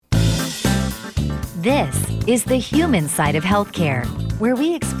This is the human side of healthcare, where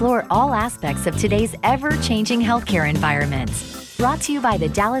we explore all aspects of today's ever-changing healthcare environment. Brought to you by the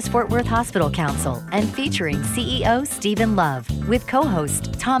Dallas-Fort Worth Hospital Council and featuring CEO Stephen Love with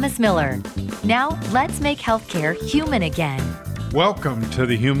co-host Thomas Miller. Now, let's make healthcare human again. Welcome to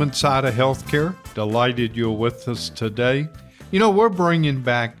the human side of healthcare. Delighted you're with us today. You know, we're bringing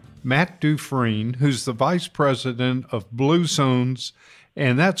back Matt Dufrene, who's the Vice President of Blue Zones,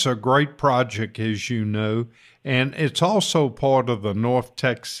 and that's a great project, as you know, and it's also part of the North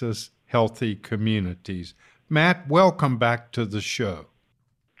Texas Healthy Communities. Matt, welcome back to the show.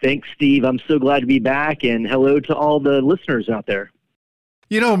 Thanks, Steve. I'm so glad to be back, and hello to all the listeners out there.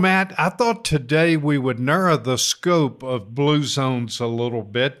 You know, Matt, I thought today we would narrow the scope of Blue Zones a little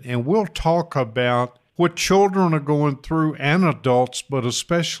bit, and we'll talk about what children are going through and adults, but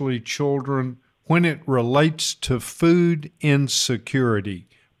especially children, when it relates to food insecurity.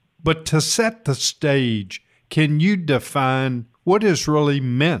 But to set the stage, can you define what is really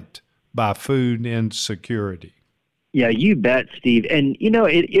meant by food insecurity? Yeah, you bet, Steve. And, you know,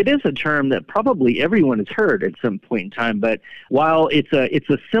 it is a term that probably everyone has heard at some point in time. But while it's a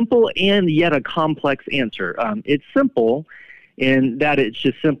simple and yet a complex answer, it's simple in that it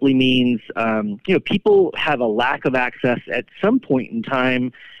just simply means, people have a lack of access at some point in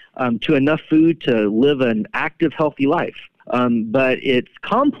time to enough food to live an active, healthy life. But it's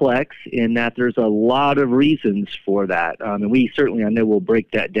complex in that there's a lot of reasons for that. And we certainly, I know we'll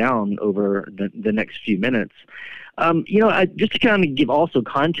break that down over the next few minutes. Just to kind of give also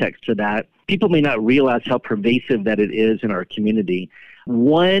context to that, people may not realize how pervasive that it is in our community.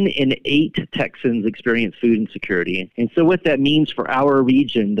 1 in 8 Texans experience food insecurity. And so what that means for our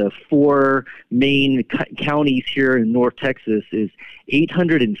region, the 4 main counties here in North Texas, is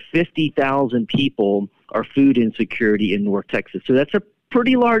 850,000 people are food insecurity in North Texas. So that's a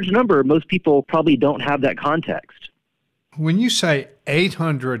pretty large number. Most people probably don't have that context. When you say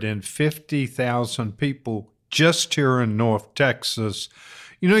 850,000 people just here in North Texas,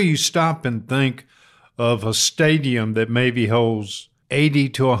 you stop and think of a stadium that maybe holds 80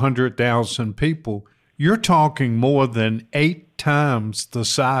 to 100,000 people. You're talking more than 8 times the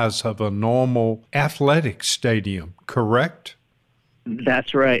size of a normal athletic stadium, correct?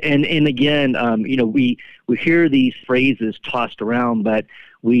 That's right. And again, we hear these phrases tossed around, but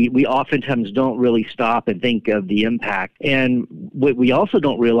we oftentimes don't really stop and think of the impact. And what we also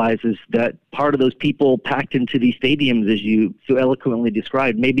don't realize is that part of those people packed into these stadiums, as you so eloquently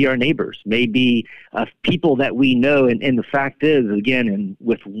described, may be our neighbors, may be people that we know. And the fact is, again,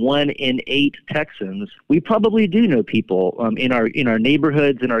 with 1 in 8 Texans, we probably do know people in our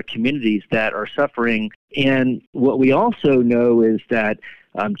neighborhoods, in our communities that are suffering. And what we also know is that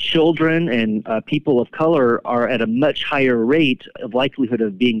children and people of color are at a much higher rate of likelihood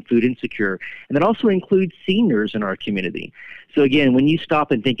of being food insecure. And that also includes seniors in our community. So again, when you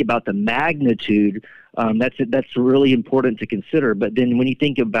stop and think about the magnitude, that's really important to consider. But then when you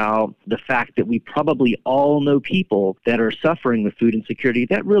think about the fact that we probably all know people that are suffering with food insecurity,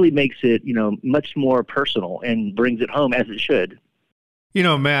 that really makes it, much more personal and brings it home as it should.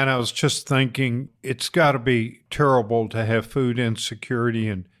 Matt, I was just thinking it's got to be terrible to have food insecurity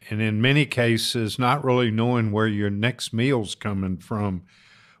and in many cases not really knowing where your next meal's coming from.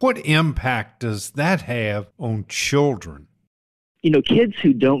 What impact does that have on children? Kids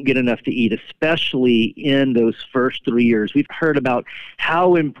who don't get enough to eat, especially in those first 3 years, we've heard about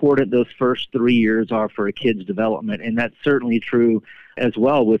how important those first 3 years are for a kid's development, and that's certainly true as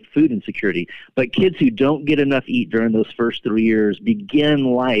well with food insecurity. But kids who don't get enough to eat during those first 3 years begin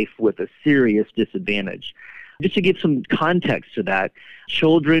life with a serious disadvantage. Just to give some context to that,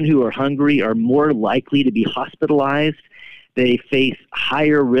 children who are hungry are more likely to be hospitalized. They face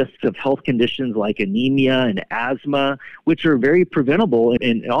higher risks of health conditions like anemia and asthma, which are very preventable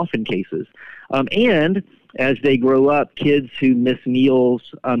in often cases. And as they grow up, kids who miss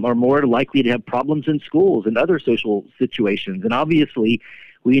meals are more likely to have problems in schools and other social situations. And obviously,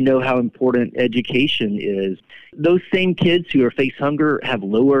 we know how important education is. Those same kids who face hunger have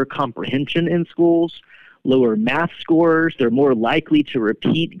lower comprehension in schools, lower math scores. They're more likely to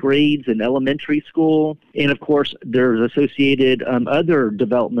repeat grades in elementary school. And of course, there's associated other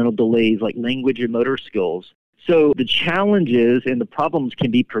developmental delays like language and motor skills. So the challenges and the problems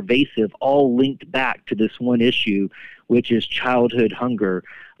can be pervasive, all linked back to this one issue, which is childhood hunger.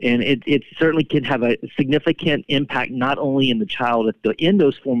 And it certainly can have a significant impact not only in the child in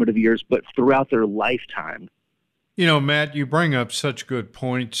those formative years, but throughout their lifetime. Matt, you bring up such good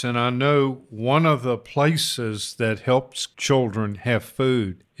points, and I know one of the places that helps children have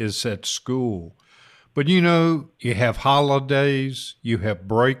food is at school. But you have holidays, you have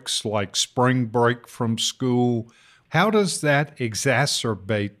breaks like spring break from school. How does that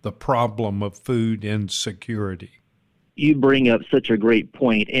exacerbate the problem of food insecurity? You bring up such a great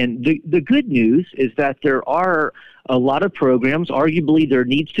point. And the good news is that there are a lot of programs. Arguably, there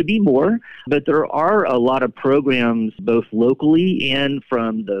needs to be more, but there are a lot of programs both locally and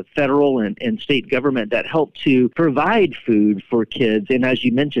from the federal and state government that help to provide food for kids. And as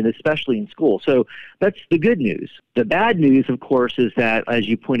you mentioned, especially in school. So that's the good news. The bad news, of course, is that, as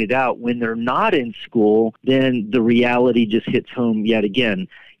you pointed out, when they're not in school, then the reality just hits home yet again.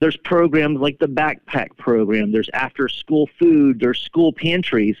 There's programs like the backpack program. There's after-school food. There's school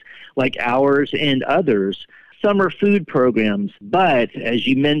pantries like ours and others. Summer food programs. But as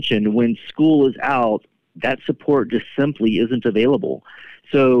you mentioned, when school is out, that support just simply isn't available.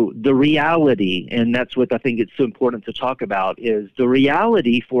 So the reality, and that's what I think it's so important to talk about, is the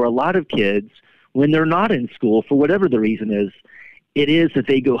reality for a lot of kids when they're not in school, for whatever the reason is, it is that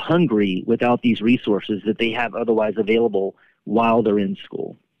they go hungry without these resources that they have otherwise available while they're in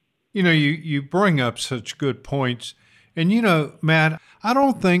school. You bring up such good points. And, Matt, I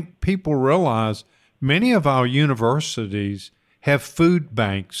don't think people realize many of our universities have food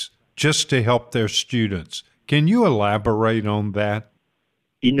banks just to help their students. Can you elaborate on that?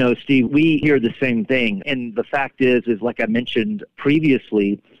 Steve, we hear the same thing. And the fact is like I mentioned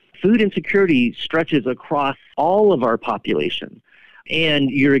previously, food insecurity stretches across all of our population. And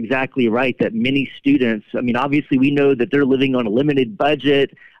you're exactly right that many students, obviously we know that they're living on a limited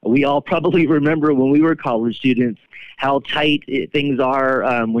budget. We all probably remember when we were college students how tight things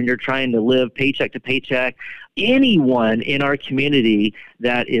are when you're trying to live paycheck to paycheck. Anyone in our community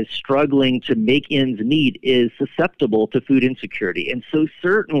that is struggling to make ends meet is susceptible to food insecurity. And so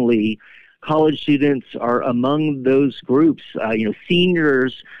certainly college students are among those groups,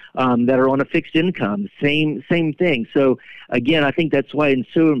 seniors that are on a fixed income, same thing. So again, I think that's why it's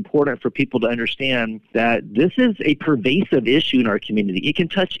so important for people to understand that this is a pervasive issue in our community. It can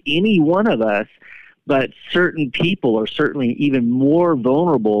touch any one of us, but certain people are certainly even more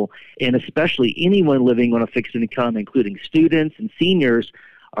vulnerable, and especially anyone living on a fixed income, including students and seniors,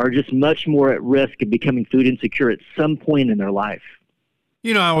 are just much more at risk of becoming food insecure at some point in their life.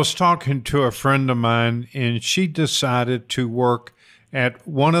 I was talking to a friend of mine, and she decided to work at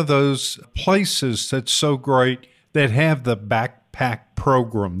one of those places that's so great that have the backpack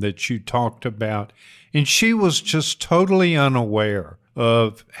program that you talked about. And she was just totally unaware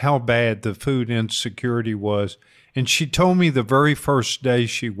of how bad the food insecurity was. And she told me the very first day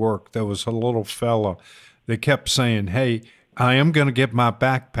she worked, there was a little fella that kept saying, "Hey, I am going to get my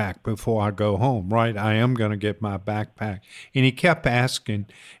backpack before I go home, right? I am going to get my backpack." And he kept asking.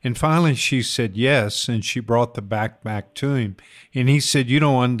 And finally she said yes, and she brought the backpack to him. And he said, "You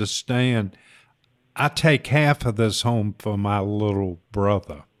don't understand. I take half of this home for my little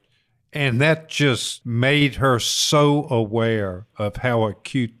brother." And that just made her so aware of how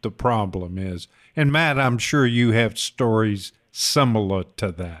acute the problem is. And Matt, I'm sure you have stories similar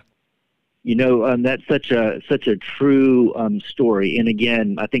to that. That's such a true story. And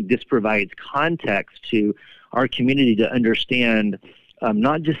again, I think this provides context to our community to understand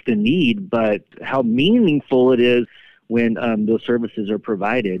not just the need, but how meaningful it is when those services are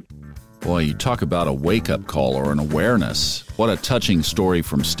provided. Boy, you talk about a wake-up call or an awareness. What a touching story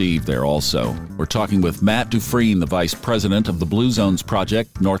from Steve there also. We're talking with Matt Dufrene, the Vice President of the Blue Zones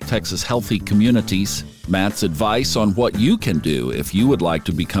Project, North Texas Healthy Communities. Matt's advice on what you can do if you would like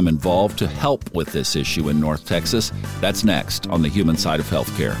to become involved to help with this issue in North Texas. That's next on The Human Side of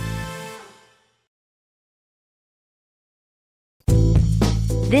Healthcare.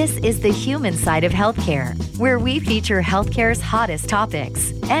 This is The Human Side of Healthcare, where we feature healthcare's hottest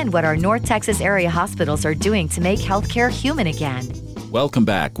topics and what our North Texas area hospitals are doing to make healthcare human again. Welcome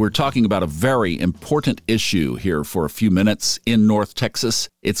back. We're talking about a very important issue here for a few minutes in North Texas.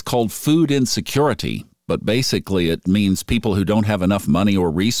 It's called food insecurity, but basically it means people who don't have enough money or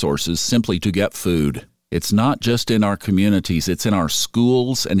resources simply to get food. It's not just in our communities, it's in our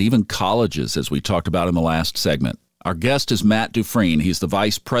schools and even colleges, as we talked about in the last segment. Our guest is Matt Dufrene. He's the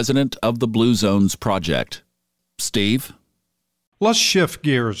Vice President of the Blue Zones Project. Steve? Let's shift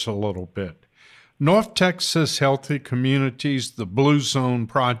gears a little bit. North Texas Healthy Communities, the Blue Zone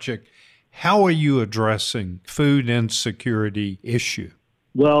Project, how are you addressing food insecurity issue?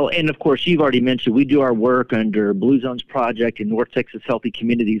 Well, and of course, you've already mentioned we do our work under Blue Zones Project in North Texas Healthy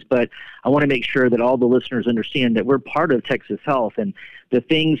Communities, but I want to make sure that all the listeners understand that we're part of Texas Health, and the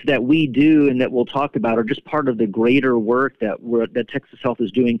things that we do and that we'll talk about are just part of the greater work that Texas Health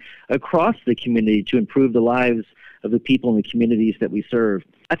is doing across the community to improve the lives of the people in the communities that we serve.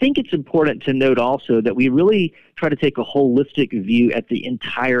 I think it's important to note also that we really try to take a holistic view at the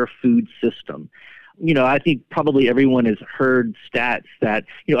entire food system. I think probably everyone has heard stats that,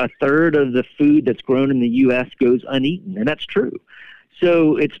 a third of the food that's grown in the U.S. goes uneaten, and that's true.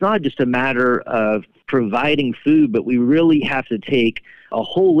 So it's not just a matter of providing food, but we really have to take a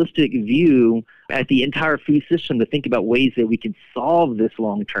holistic view at the entire food system to think about ways that we can solve this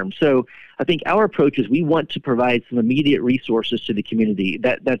long term. So I think our approach is we want to provide some immediate resources to the community.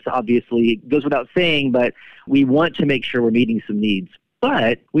 That's obviously goes without saying, but we want to make sure we're meeting some needs.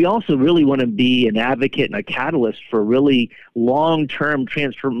 But we also really want to be an advocate and a catalyst for really long-term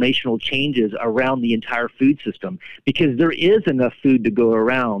transformational changes around the entire food system, because there is enough food to go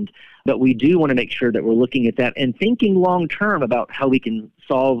around. But we do want to make sure that we're looking at that and thinking long-term about how we can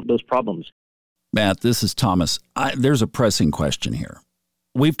solve those problems. Matt, this is Thomas. There's a pressing question here.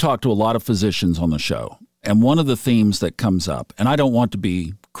 We've talked to a lot of physicians on the show, and one of the themes that comes up, and I don't want to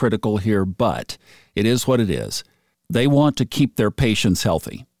be critical here, but it is what it is. They want to keep their patients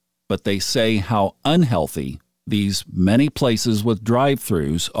healthy, but they say how unhealthy these many places with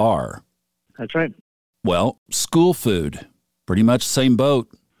drive-thrus are. That's right. Well, school food, pretty much same boat.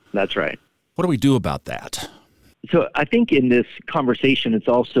 That's right. What do we do about that? So I think in this conversation, it's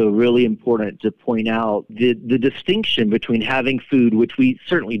also really important to point out the distinction between having food, which we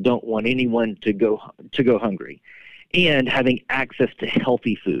certainly don't want anyone to go hungry, and having access to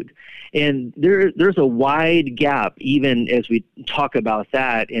healthy food. And there's a wide gap, even as we talk about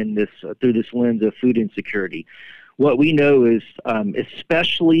that in this through this lens of food insecurity. What we know is,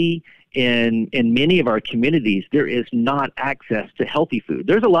 especially in many of our communities, there is not access to healthy food.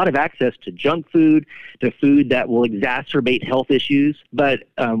 There's a lot of access to junk food, to food that will exacerbate health issues. But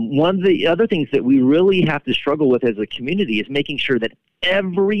one of the other things that we really have to struggle with as a community is making sure that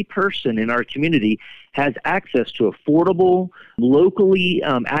every person in our community has access to affordable, locally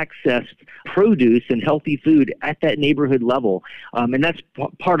accessed produce and healthy food at that neighborhood level. And that's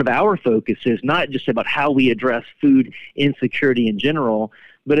part of our focus, is not just about how we address food insecurity in general,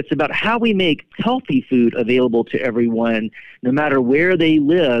 but it's about how we make healthy food available to everyone, no matter where they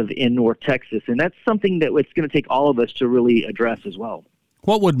live in North Texas. And that's something that it's going to take all of us to really address as well.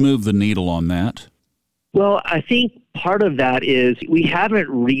 What would move the needle on that? Well, I think part of that is we haven't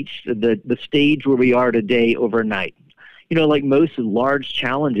reached the stage where we are today overnight. Like most large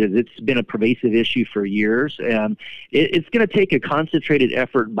challenges, it's been a pervasive issue for years. And it's going to take a concentrated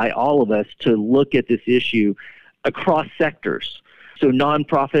effort by all of us to look at this issue across sectors. So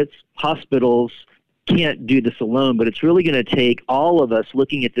nonprofits, hospitals can't do this alone, but it's really going to take all of us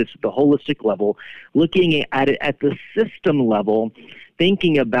looking at this at the holistic level, looking at it at the system level,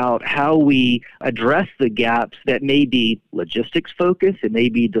 thinking about how we address the gaps that may be logistics focused, it may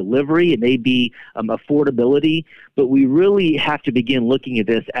be delivery, it may be affordability, but we really have to begin looking at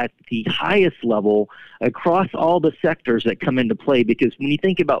this at the highest level across all the sectors that come into play, because when you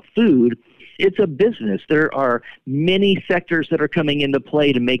think about food, it's a business. There are many sectors that are coming into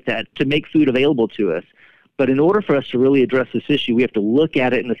play to make food available to us. But in order for us to really address this issue, we have to look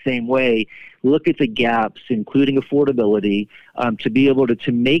at it in the same way, look at the gaps, including affordability, to be able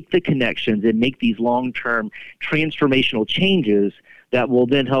to make the connections and make these long-term transformational changes that will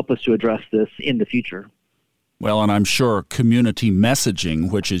then help us to address this in the future. Well, and I'm sure community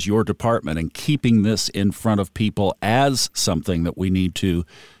messaging, which is your department, and keeping this in front of people as something that we need to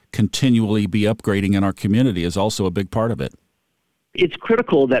continually be upgrading in our community is also a big part of it. It's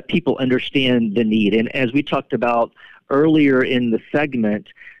critical that people understand the need. And as we talked about earlier in the segment,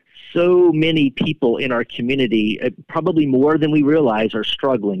 so many people in our community, probably more than we realize, are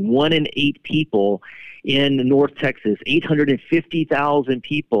struggling. 1 in 8 people in North Texas, 850,000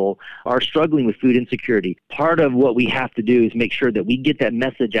 people are struggling with food insecurity. Part of what we have to do is make sure that we get that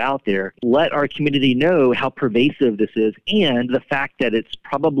message out there, let our community know how pervasive this is, and the fact that it's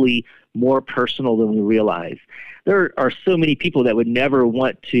probably more personal than we realize. There are so many people that would never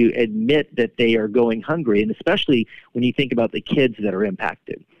want to admit that they are going hungry, and especially when you think about the kids that are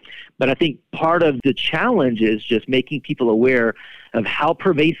impacted. But I think part of the challenge is just making people aware of how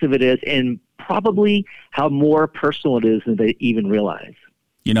pervasive it is and probably how more personal it is than they even realize.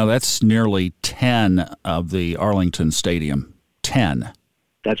 That's nearly 10 of the Arlington Stadium. 10.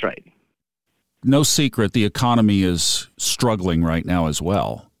 That's right. No secret, the economy is struggling right now as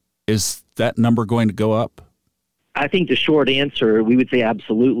well. Is that number going to go up? I think the short answer, we would say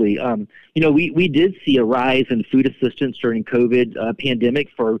absolutely. We did see a rise in food assistance during COVID pandemic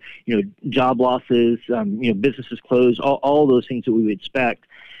for, job losses, businesses closed, all those things that we would expect.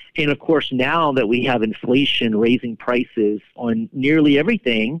 And of course, now that we have inflation raising prices on nearly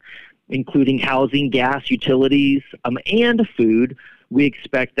everything, including housing, gas, utilities, and food, we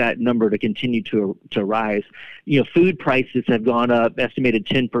expect that number to continue to rise. Food prices have gone up, estimated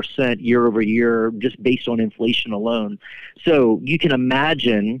 10% year over year, just based on inflation alone. So you can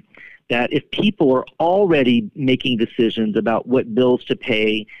imagine that if people are already making decisions about what bills to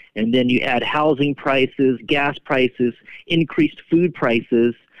pay, and then you add housing prices, gas prices, increased food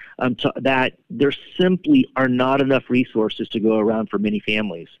prices, to that, there simply are not enough resources to go around for many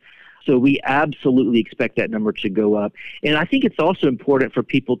families. So we absolutely expect that number to go up. And I think it's also important for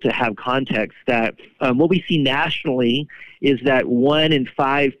people to have context that what we see nationally is that 1 in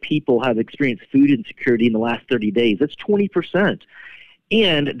 5 people have experienced food insecurity in the last 30 days. That's 20%.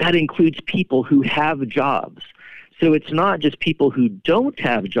 And that includes people who have jobs. So it's not just people who don't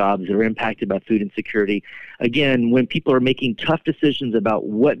have jobs that are impacted by food insecurity. Again, when people are making tough decisions about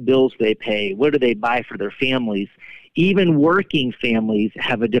what bills they pay, what do they buy for their families, even working families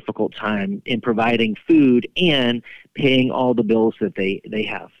have a difficult time in providing food and paying all the bills that they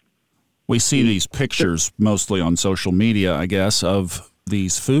have. We see these pictures mostly on social media, I guess, of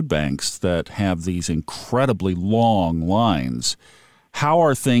these food banks that have these incredibly long lines. How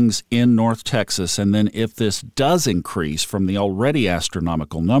are things in North Texas? And then if this does increase from the already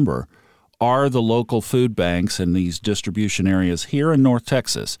astronomical number, are the local food banks and these distribution areas here in North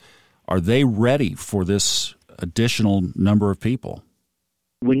Texas, are they ready for this additional number of people?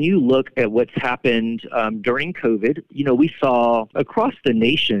 When you look at what's happened during COVID, we saw across the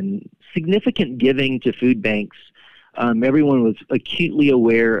nation significant giving to food banks. Everyone was acutely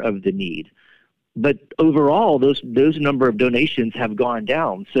aware of the need. But overall, those number of donations have gone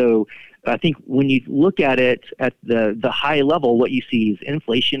down. So I think when you look at it at the high level, what you see is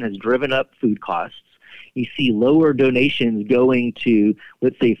inflation has driven up food costs. You see lower donations going to,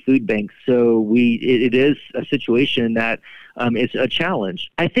 let's say, food banks. So it is a situation that is a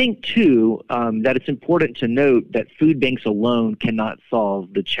challenge. I think, too, that it's important to note that food banks alone cannot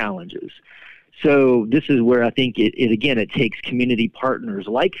solve the challenges. So this is where I think it takes community partners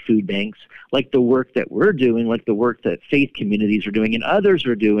like food banks, like the work that we're doing, like the work that faith communities are doing and others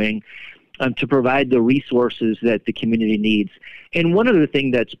are doing, to provide the resources that the community needs. And one other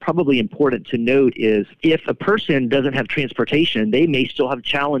thing that's probably important to note is if a person doesn't have transportation, they may still have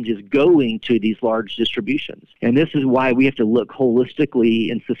challenges going to these large distributions. And this is why we have to look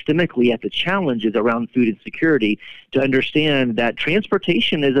holistically and systemically at the challenges around food insecurity to understand that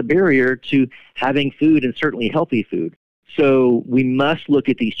transportation is a barrier to having food and certainly healthy food. So we must look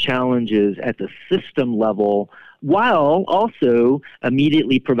at these challenges at the system level while also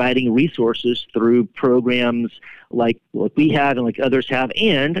immediately providing resources through programs like what we have and like others have,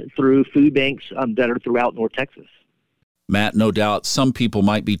 and through food banks that are throughout North Texas. Matt, no doubt some people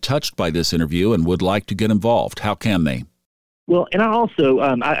might be touched by this interview and would like to get involved. How can they? Well, and I also,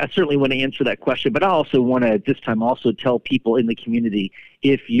 I certainly want to answer that question, but I also want to this time also tell people in the community,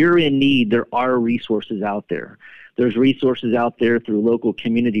 if you're in need, there are resources out there. There's resources out there through local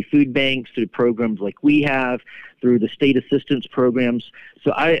community food banks, through programs like we have, through the state assistance programs.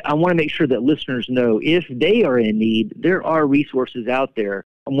 So I want to make sure that listeners know if they are in need, there are resources out there.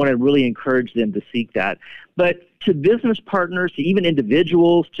 I want to really encourage them to seek that. But to business partners, to even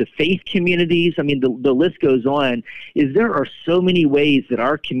individuals, to faith communities, I mean, the list goes on, is there are so many ways that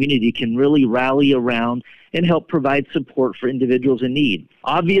our community can really rally around and help provide support for individuals in need.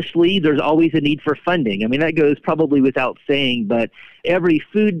 Obviously, there's always a need for funding. I mean, that goes probably without saying, but every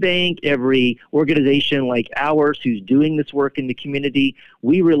food bank, every organization like ours who's doing this work in the community,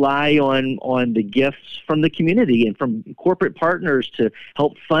 we rely on the gifts from the community and from corporate partners to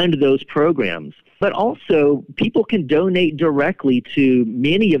help fund those programs. But also, people can donate directly to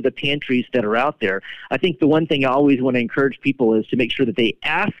many of the pantries that are out there. I think the one thing I always want to encourage people is to make sure that they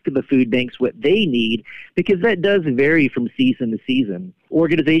ask the food banks what they need, because that does vary from season to season.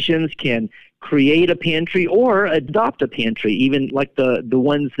 Organizations can create a pantry or adopt a pantry, even like the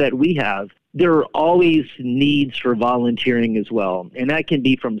ones that we have. There are always needs for volunteering as well, and that can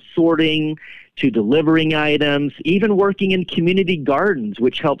be from sorting to delivering items, even working in community gardens,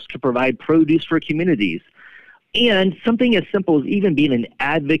 which helps to provide produce for communities. And something as simple as even being an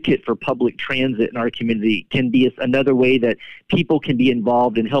advocate for public transit in our community can be another way that people can be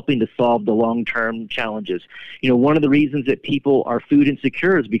involved in helping to solve the long-term challenges. You know, one of the reasons that people are food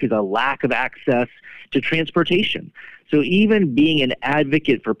insecure is because of lack of access to transportation. So even being an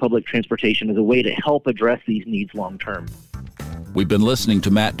advocate for public transportation is a way to help address these needs long-term. We've been listening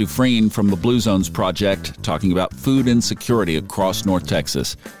to Matt Dufrene from the Blue Zones Project talking about food insecurity across North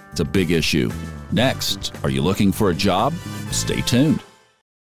Texas. It's a big issue. Next, are you looking for a job? Stay tuned.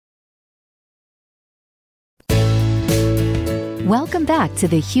 Welcome back to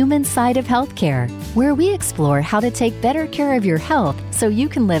the human side of healthcare, where we explore how to take better care of your health so you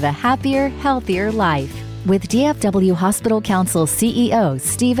can live a happier, healthier life. With DFW Hospital Council CEO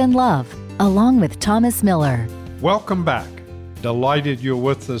Stephen Love, along with Thomas Miller. Welcome back. Delighted you're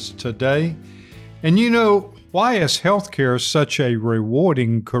with us today. And you know, why is healthcare such a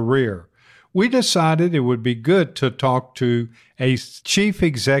rewarding career? We decided it would be good to talk to a chief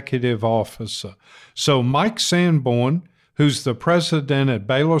executive officer. So Mike Sanborn, who's the president at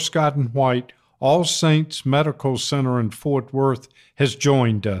Baylor Scott & White All Saints Medical Center in Fort Worth, has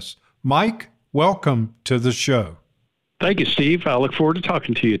joined us. Mike, welcome to the show. Thank you, Steve. I look forward to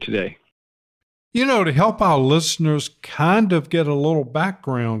talking to you today. You know, to help our listeners kind of get a little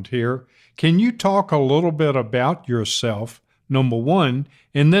background here, can you talk a little bit about yourself, number one,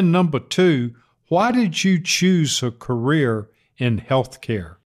 and then number two, why did you choose a career in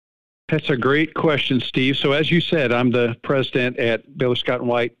healthcare? That's a great question, Steve. So as you said, I'm the president at Baylor Scott &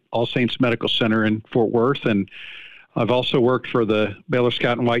 White All Saints Medical Center in Fort Worth, and I've also worked for the Baylor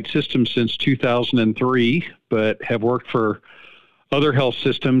Scott & White system since 2003, but have worked for other health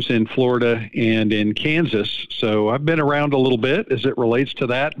systems in Florida and in Kansas. So I've been around a little bit as it relates to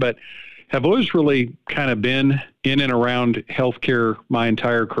that, but have always really kind of been in and around healthcare my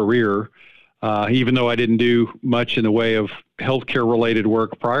entire career, even though I didn't do much in the way of healthcare-related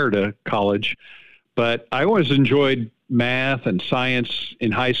work prior to college. But I always enjoyed math and science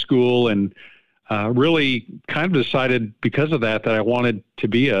in high school, and really kind of decided because of that I wanted to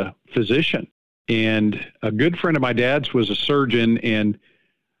be a physician. And a good friend of my dad's was a surgeon, and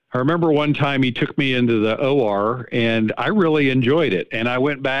I remember one time he took me into the OR, and I really enjoyed it. And I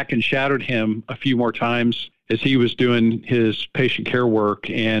went back and shadowed him a few more times as he was doing his patient care work.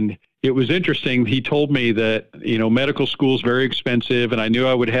 And it was interesting. He told me that, you know, medical school is very expensive, and I knew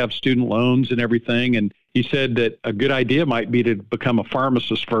I would have student loans and everything. And he said that a good idea might be to become a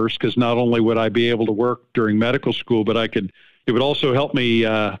pharmacist first, because not only would I be able to work during medical school, but it would also help me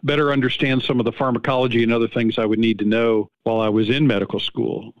better understand some of the pharmacology and other things I would need to know while I was in medical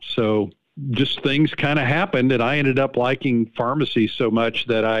school. So just things kind of happened, and I ended up liking pharmacy so much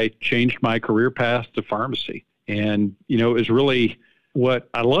that I changed my career path to pharmacy. And, you know, it was really what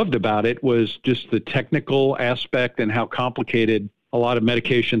I loved about it was just the technical aspect and how complicated a lot of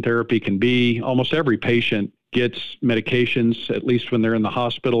medication therapy can be. Almost every patient gets medications, at least when they're in the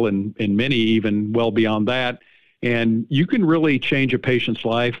hospital, and many even well beyond that. And you can really change a patient's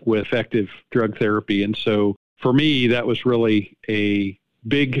life with effective drug therapy. And so for me, that was really a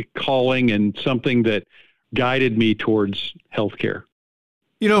big calling and something that guided me towards healthcare.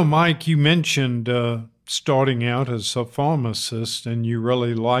 You know, Mike, you mentioned starting out as a pharmacist, and you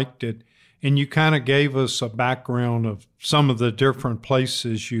really liked it. And you kind of gave us a background of some of the different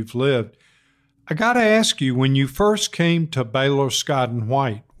places you've lived. I got to ask you, when you first came to Baylor Scott &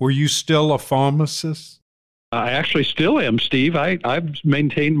 White, were you still a pharmacist? I actually still am, Steve. I've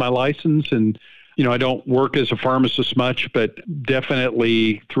maintained my license, and, you know, I don't work as a pharmacist much, but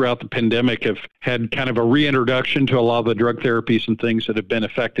definitely throughout the pandemic have had kind of a reintroduction to a lot of the drug therapies and things that have been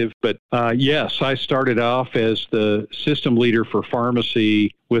effective. But yes, I started off as the system leader for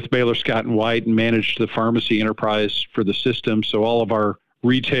pharmacy with Baylor Scott & White and managed the pharmacy enterprise for the system. So all of our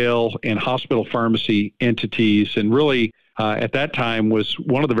retail and hospital pharmacy entities, and really at that time was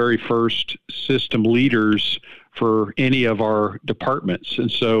one of the very first system leaders for any of our departments.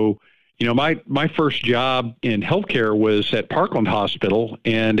 And so, you know, my first job in healthcare was at Parkland Hospital.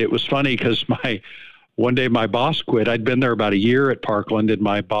 And it was funny because one day my boss quit. I'd been there about a year at Parkland, and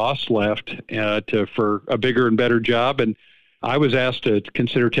my boss left for a bigger and better job. And I was asked to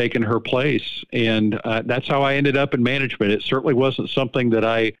consider taking her place, and that's how I ended up in management. It certainly wasn't something that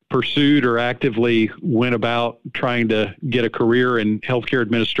I pursued or actively went about trying to get a career in healthcare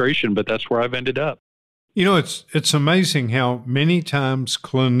administration, but that's where I've ended up. You know, it's amazing how many times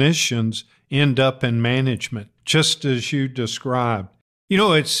clinicians end up in management, just as you described. You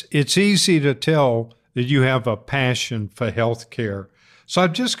know, it's easy to tell that you have a passion for healthcare. So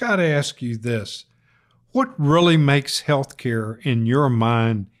I've just got to ask you this. What really makes healthcare, in your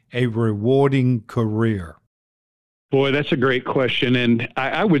mind, a rewarding career? Boy, that's a great question. And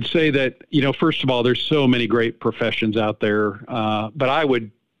I would say that, you know, first of all, there's so many great professions out there. But I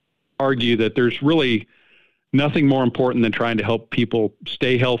would argue that there's really nothing more important than trying to help people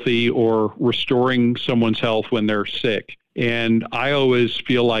stay healthy or restoring someone's health when they're sick. And I always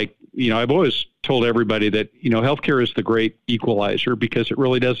feel like, you know, I've always told everybody that, you know, healthcare is the great equalizer, because it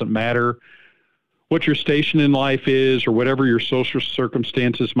really doesn't matter what your station in life is or whatever your social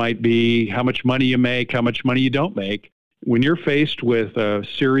circumstances might be, how much money you make, how much money you don't make. When you're faced with a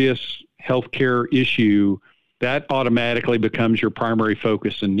serious healthcare issue, that automatically becomes your primary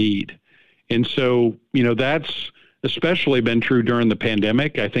focus and need. And so, that's especially been true during the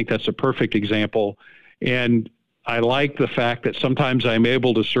pandemic. I think that's a perfect example. And I like the fact that sometimes I'm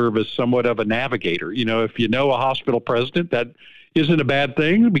able to serve as somewhat of a navigator. If you know a hospital president, that isn't a bad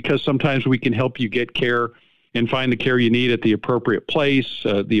thing, because sometimes we can help you get care and find the care you need at the appropriate place,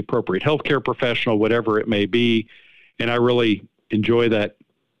 the appropriate healthcare professional, whatever it may be. And I really enjoy that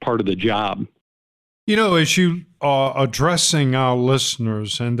part of the job. As you are addressing our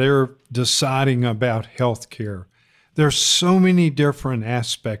listeners and they're deciding about healthcare, there's so many different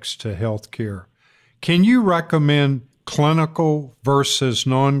aspects to healthcare. Can you recommend clinical versus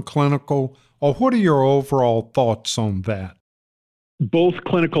non-clinical, or what are your overall thoughts on that? Both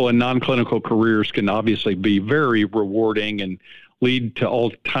clinical and non-clinical careers can obviously be very rewarding and lead to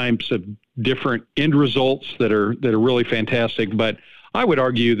all types of different end results that are really fantastic. But I would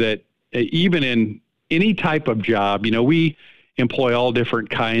argue that even in any type of job, we employ all different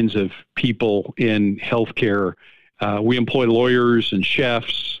kinds of people in healthcare. We employ lawyers and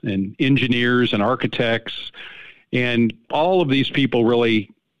chefs and engineers and architects, and all of these people really,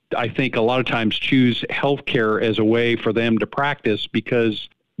 I think, a lot of times choose healthcare as a way for them to practice, because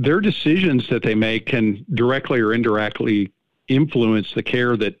their decisions that they make can directly or indirectly influence the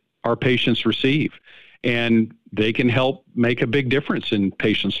care that our patients receive. And they can help make a big difference in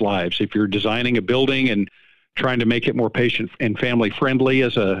patients' lives. If you're designing a building and trying to make it more patient and family friendly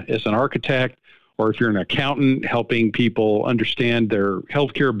as an architect, or if you're an accountant helping people understand their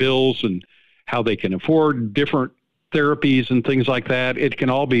healthcare bills and how they can afford different therapies and things like that, it can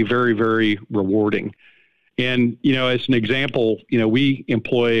all be very, very rewarding. And, as an example, we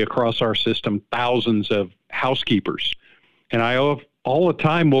employ across our system thousands of housekeepers. And I all the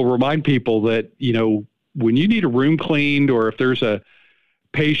time will remind people that, when you need a room cleaned, or if there's a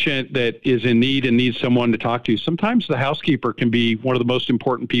patient that is in need and needs someone to talk to, sometimes the housekeeper can be one of the most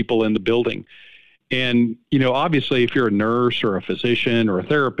important people in the building. And, obviously, if you're a nurse or a physician or a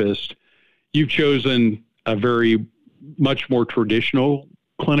therapist, you've chosen a very much more traditional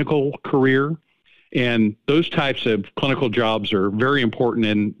clinical career. And those types of clinical jobs are very important.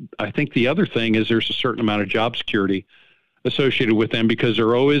 And I think the other thing is there's a certain amount of job security associated with them, because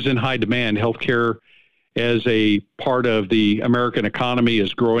they're always in high demand. Healthcare as a part of the American economy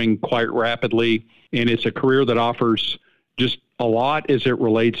is growing quite rapidly. And it's a career that offers just a lot as it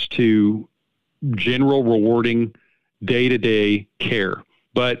relates to general rewarding day-to-day care.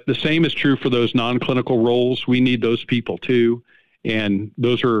 But the same is true for those non-clinical roles. We need those people too. And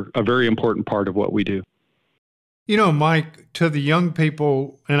those are a very important part of what we do. Mike, to the young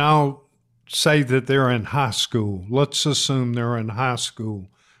people, and I'll say that they're in high school, let's assume they're in high school,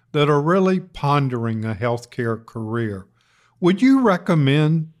 that are really pondering a healthcare career, would you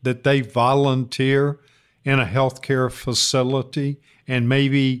recommend that they volunteer in a healthcare facility and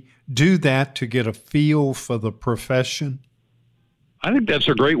maybe do that to get a feel for the profession? I think that's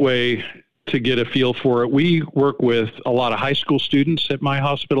a great way to get a feel for it. We work with a lot of high school students at my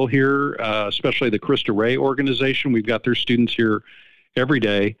hospital here, especially the Krista Ray organization. We've got their students here every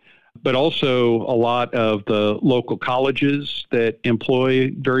day, but also a lot of the local colleges that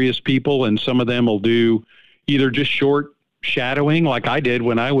employ various people. And some of them will do either just short shadowing like I did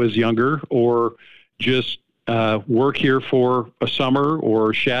when I was younger, or just work here for a summer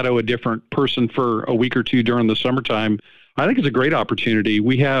or shadow a different person for a week or two during the summertime. I think it's a great opportunity.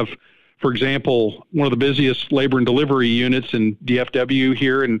 We have, for example, one of the busiest labor and delivery units in DFW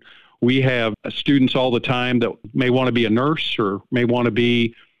here, and we have students all the time that may want to be a nurse or may want to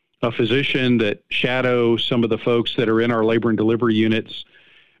be a physician that shadow some of the folks that are in our labor and delivery units.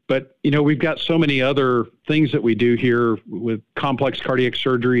 But, we've got so many other things that we do here with complex cardiac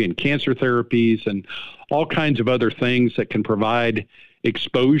surgery and cancer therapies and all kinds of other things that can provide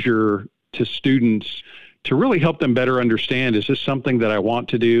exposure to students to really help them better understand, is this something that I want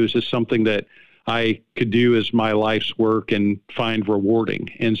to do? Is this something that I could do as my life's work and find rewarding?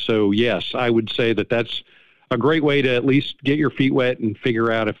 And so, yes, I would say that that's a great way to at least get your feet wet and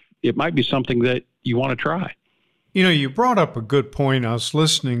figure out if it might be something that you want to try. You brought up a good point. I was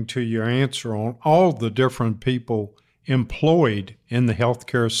listening to your answer on all the different people employed in the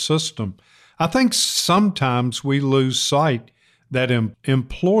healthcare system. I think sometimes we lose sight that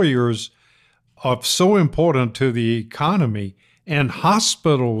employers are so important to the economy, and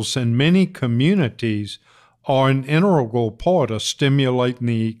hospitals in many communities are an integral part of stimulating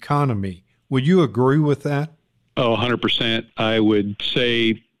the economy. Would you agree with that? Oh, 100%. I would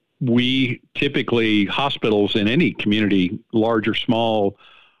say we typically, hospitals in any community, large or small,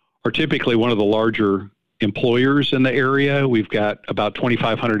 are typically one of the larger employers in the area. We've got about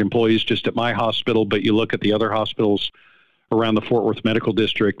 2,500 employees just at my hospital, but you look at the other hospitals around the Fort Worth Medical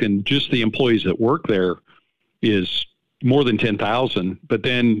District, and just the employees that work there is more than 10,000. But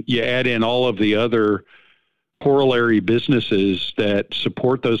then you add in all of the other corollary businesses that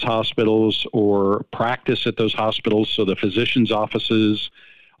support those hospitals or practice at those hospitals. So the physicians' offices,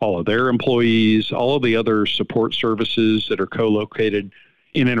 all of their employees, all of the other support services that are co-located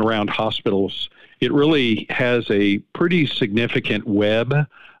in and around hospitals. It really has a pretty significant web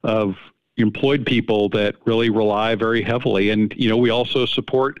of employed people that really rely very heavily. And, we also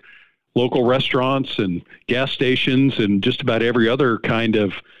support local restaurants and gas stations and just about every other kind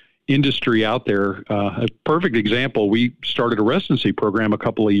of industry out there. A perfect example, we started a residency program a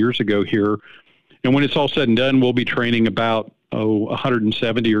couple of years ago here. And when it's all said and done, we'll be training about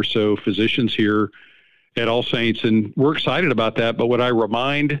 170 or so physicians here at All Saints. And we're excited about that. But what I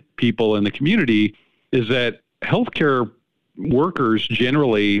remind people in the community is that healthcare workers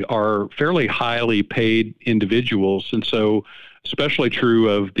generally are fairly highly paid individuals. And so especially true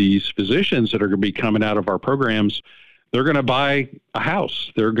of these physicians that are going to be coming out of our programs, they're going to buy a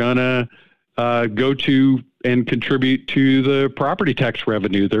house. They're going to go to and contribute to the property tax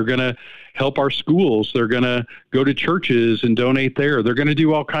revenue. They're going to help our schools. They're going to go to churches and donate there. They're going to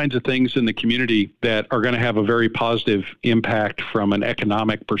do all kinds of things in the community that are going to have a very positive impact from an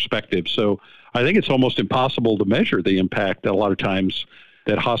economic perspective. So I think it's almost impossible to measure the impact that a lot of times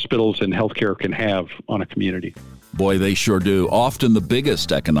that hospitals and healthcare can have on a community. Boy, they sure do. Often the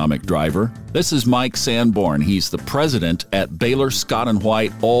biggest economic driver. This is Mike Sanborn. He's the president at Baylor Scott &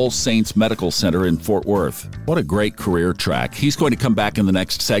 White All Saints Medical Center in Fort Worth. What a great career track. He's going to come back in the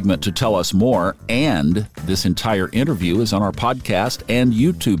next segment to tell us more. And this entire interview is on our podcast and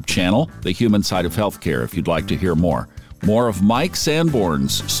YouTube channel, The Human Side of Healthcare, if you'd like to hear more. More of Mike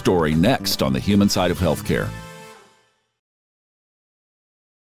Sanborn's story next on The Human Side of Healthcare.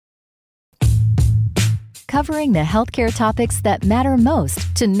 Covering the healthcare topics that matter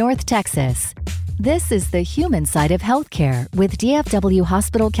most to North Texas. This is The Human Side of Healthcare with DFW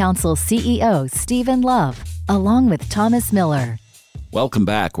Hospital Council CEO Stephen Love, along with Thomas Miller. Welcome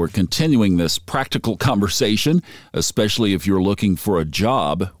back. We're continuing this practical conversation, especially if you're looking for a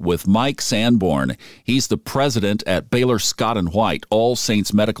job, with Mike Sanborn. He's the president at Baylor Scott & White All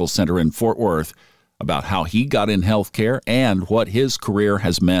Saints Medical Center in Fort Worth, about how he got in healthcare and what his career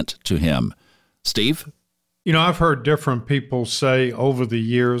has meant to him. Steve? I've heard different people say over the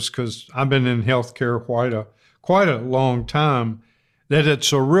years, because I've been in healthcare quite a long time, that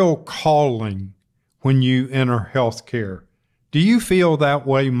it's a real calling when you enter healthcare. Do you feel that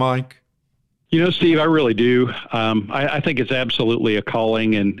way, Mike? Steve, I really do. I think it's absolutely a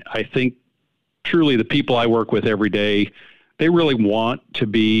calling, and I think truly the people I work with every day, they really want to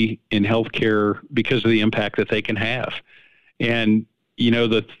be in healthcare because of the impact that they can have. And,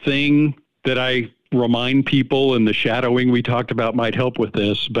 the thing that I remind people, and the shadowing we talked about might help with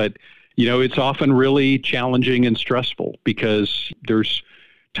this, but it's often really challenging and stressful because there's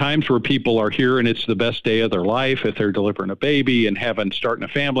times where people are here and it's the best day of their life if they're delivering a baby and starting a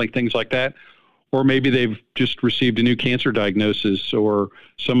family, things like that. Or maybe they've just received a new cancer diagnosis or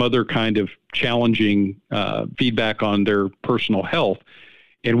some other kind of challenging feedback on their personal health.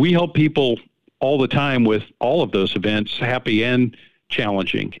 And we help people all the time with all of those events, happy and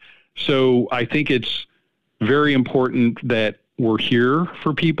challenging. So I think it's very important that we're here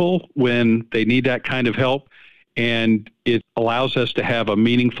for people when they need that kind of help, and it allows us to have a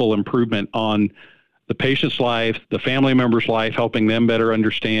meaningful improvement on the patient's life, the family member's life, helping them better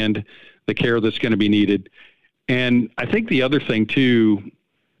understand the care that's going to be needed. And I think the other thing, too,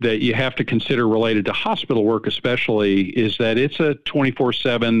 that you have to consider related to hospital work especially is that it's a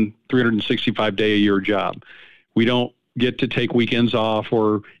 24/7, 365-day-a-year job. We don't get to take weekends off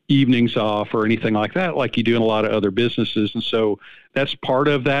or evenings off or anything like that like you do in a lot of other businesses. And so that's part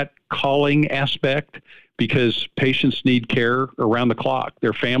of that calling aspect, because patients need care around the clock.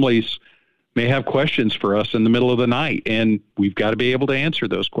 Their families may have questions for us in the middle of the night, and we've got to be able to answer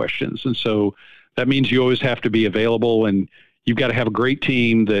those questions. And so that means you always have to be available, and you've got to have a great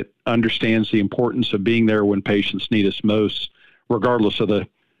team that understands the importance of being there when patients need us most, regardless of the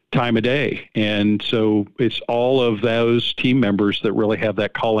time of day. And so it's all of those team members that really have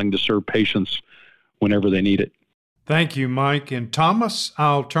that calling to serve patients whenever they need it. Thank you, Mike. And Thomas,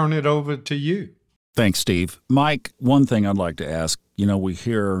 I'll turn it over to you. Thanks, Steve. Mike, one thing I'd like to ask, we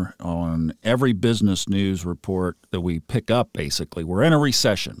hear on every business news report that we pick up, basically, we're in a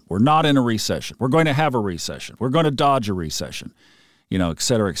recession. We're not in a recession. We're going to have a recession. We're going to dodge a recession, et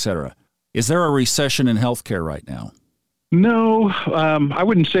cetera, et cetera. Is there a recession in healthcare right now? No, I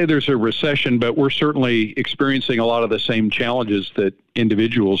wouldn't say there's a recession, but we're certainly experiencing a lot of the same challenges that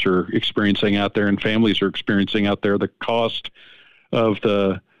individuals are experiencing out there and families are experiencing out there. The cost of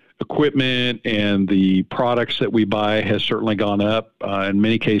the equipment and the products that we buy has certainly gone up, in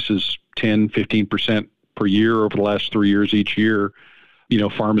many cases 10, 15% per year over the last 3 years each year.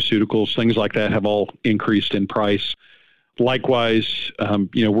 Pharmaceuticals, things like that have all increased in price. Likewise,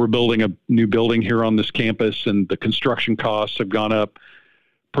 we're building a new building here on this campus, and the construction costs have gone up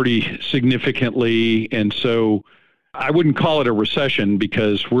pretty significantly. And so I wouldn't call it a recession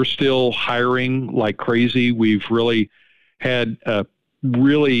because we're still hiring like crazy. We've really had a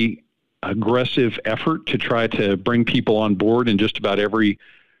really aggressive effort to try to bring people on board in just about every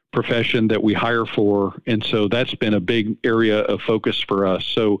profession that we hire for. And so that's been a big area of focus for us.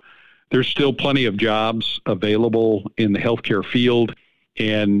 So there's still plenty of jobs available in the healthcare field.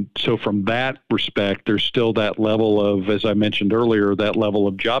 And so from that respect, there's still that level of, as I mentioned earlier, that level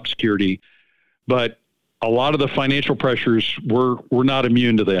of job security. But a lot of the financial pressures, we're not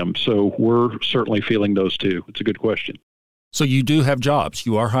immune to them. So we're certainly feeling those too. It's a good question. So you do have jobs.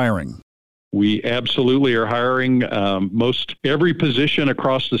 You are hiring. We absolutely are hiring. Most every position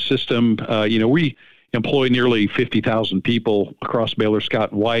across the system, we employ nearly 50,000 people across Baylor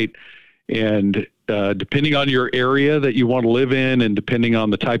Scott & White. And depending on your area that you want to live in and depending on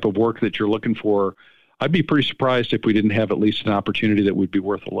the type of work that you're looking for, I'd be pretty surprised if we didn't have at least an opportunity that would be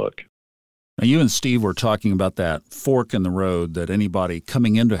worth a look. Now, you and Steve were talking about that fork in the road that anybody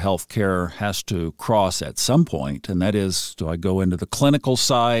coming into healthcare has to cross at some point, and that is, do I go into the clinical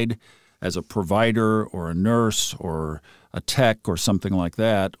side as a provider or a nurse or a tech or something like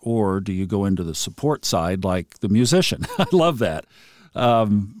that, or do you go into the support side like the musician? I love that.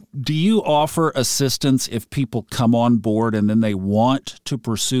 Do you offer assistance if people come on board and then they want to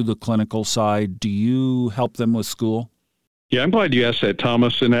pursue the clinical side? Do you help them with school? Yeah, I'm glad you asked that,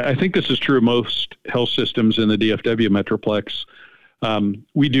 Thomas. And I think this is true of most health systems in the DFW Metroplex.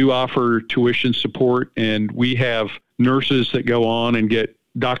 We do offer tuition support, and we have nurses that go on and get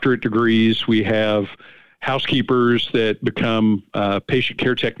doctorate degrees. We have housekeepers that become patient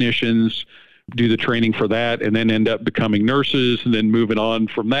care technicians, do the training for that, and then end up becoming nurses and then moving on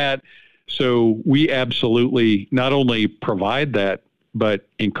from that. So we absolutely not only provide that, but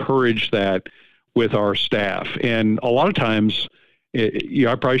encourage that with our staff. And a lot of times, I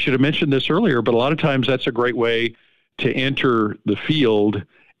probably should have mentioned this earlier, but a lot of times that's a great way to enter the field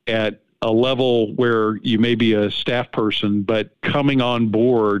at a level where you may be a staff person, but coming on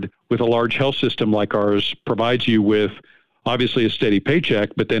board with a large health system like ours provides you with obviously a steady paycheck,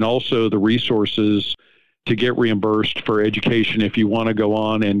 but then also the resources to get reimbursed for education if you want to go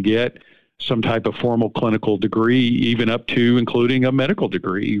on and get some type of formal clinical degree, even up to including a medical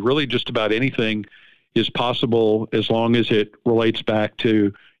degree. Really just about anything is possible as long as it relates back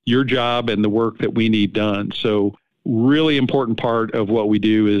to your job and the work that we need done. So really important part of what we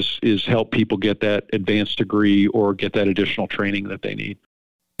do is help people get that advanced degree or get that additional training that they need.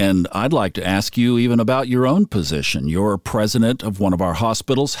 And I'd like to ask you even about your own position. You're president of one of our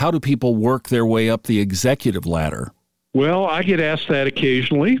hospitals. How do people work their way up the executive ladder? Well, I get asked that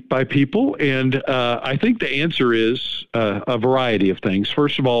occasionally by people, and I think the answer is a variety of things.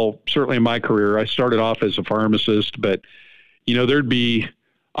 First of all, certainly in my career, I started off as a pharmacist, but, there'd be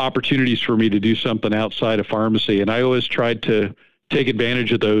opportunities for me to do something outside of pharmacy, and I always tried to take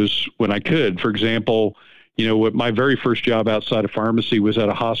advantage of those when I could. For example, what my very first job outside of pharmacy was at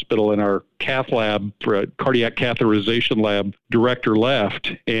a hospital, and our cath lab, for a cardiac catheterization lab, director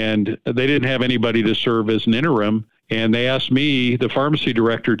left, and they didn't have anybody to serve as an interim. And they asked me, the pharmacy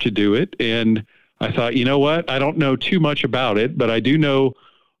director, to do it. And I thought, you know what? I don't know too much about it, but I do know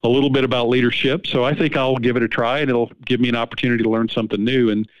a little bit about leadership. So I think I'll give it a try, and it'll give me an opportunity to learn something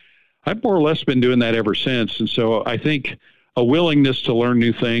new. And I've more or less been doing that ever since. And so I think a willingness to learn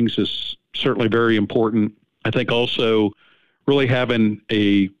new things is certainly very important. I think also really having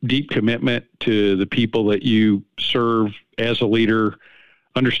a deep commitment to the people that you serve as a leader,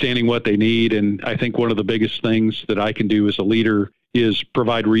 understanding what they need. And I think one of the biggest things that I can do as a leader is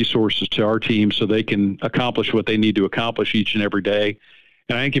provide resources to our team so they can accomplish what they need to accomplish each and every day.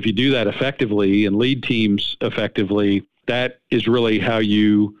 And I think if you do that effectively and lead teams effectively, that is really how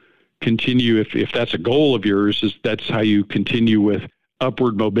you continue. If that's a goal of yours, that's how you continue with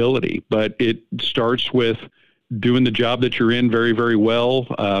upward mobility. But it starts with doing the job that you're in very, very well,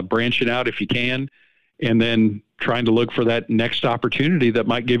 branching out if you can, and then trying to look for that next opportunity that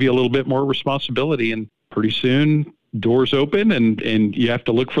might give you a little bit more responsibility. And pretty soon doors open, and you have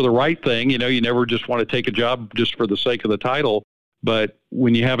to look for the right thing. You never just want to take a job just for the sake of the title, But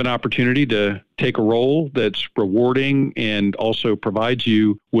when you have an opportunity to take a role that's rewarding and also provides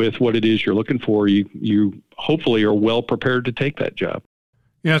you with what it is you're looking for, you hopefully are well prepared to take that job.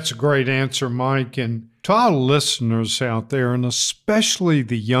 Yeah, that's a great answer, Mike. And to our listeners out there, and especially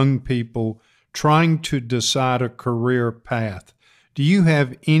the young people trying to decide a career path, do you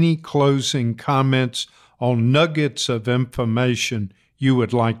have any closing comments on nuggets of information you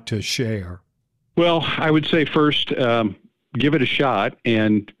would like to share? Well, I would say first, give it a shot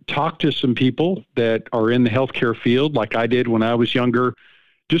and talk to some people that are in the healthcare field like I did when I was younger,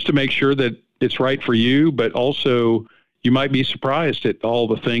 just to make sure that it's right for you, but also you might be surprised at all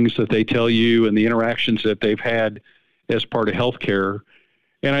the things that they tell you and the interactions that they've had as part of healthcare.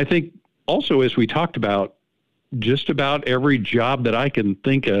 And I think also, as we talked about, just about every job that I can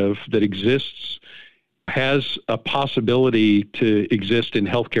think of that exists has a possibility to exist in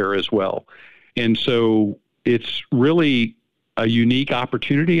healthcare as well. And so it's really a unique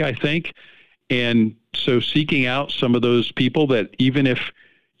opportunity, I think. And so seeking out some of those people that, even if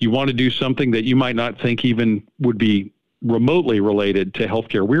you want to do something that you might not think even would be remotely related to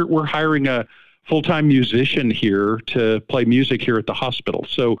healthcare. We're hiring a full-time musician here to play music here at the hospital.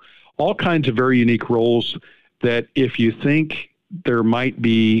 So all kinds of very unique roles that if you think there might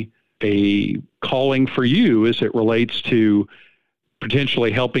be a calling for you as it relates to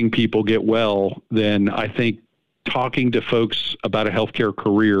potentially helping people get well, then I think talking to folks about a healthcare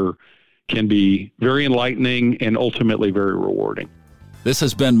career can be very enlightening and ultimately very rewarding. This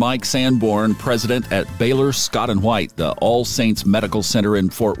has been Mike Sanborn, president at Baylor Scott & White, the All Saints Medical Center in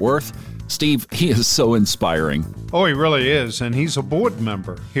Fort Worth. Steve, he is so inspiring. Oh, he really is, and he's a board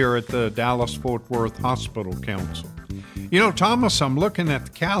member here at the Dallas-Fort Worth Hospital Council. You know, Thomas, I'm looking at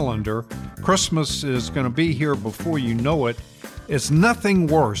the calendar. Christmas is going to be here before you know it. It's nothing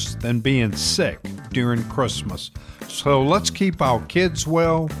worse than being sick during Christmas. So let's keep our kids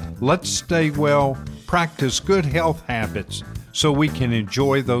well, let's stay well, practice good health habits so we can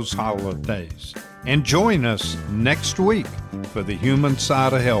enjoy those holidays. And join us next week for the human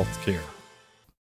side of healthcare.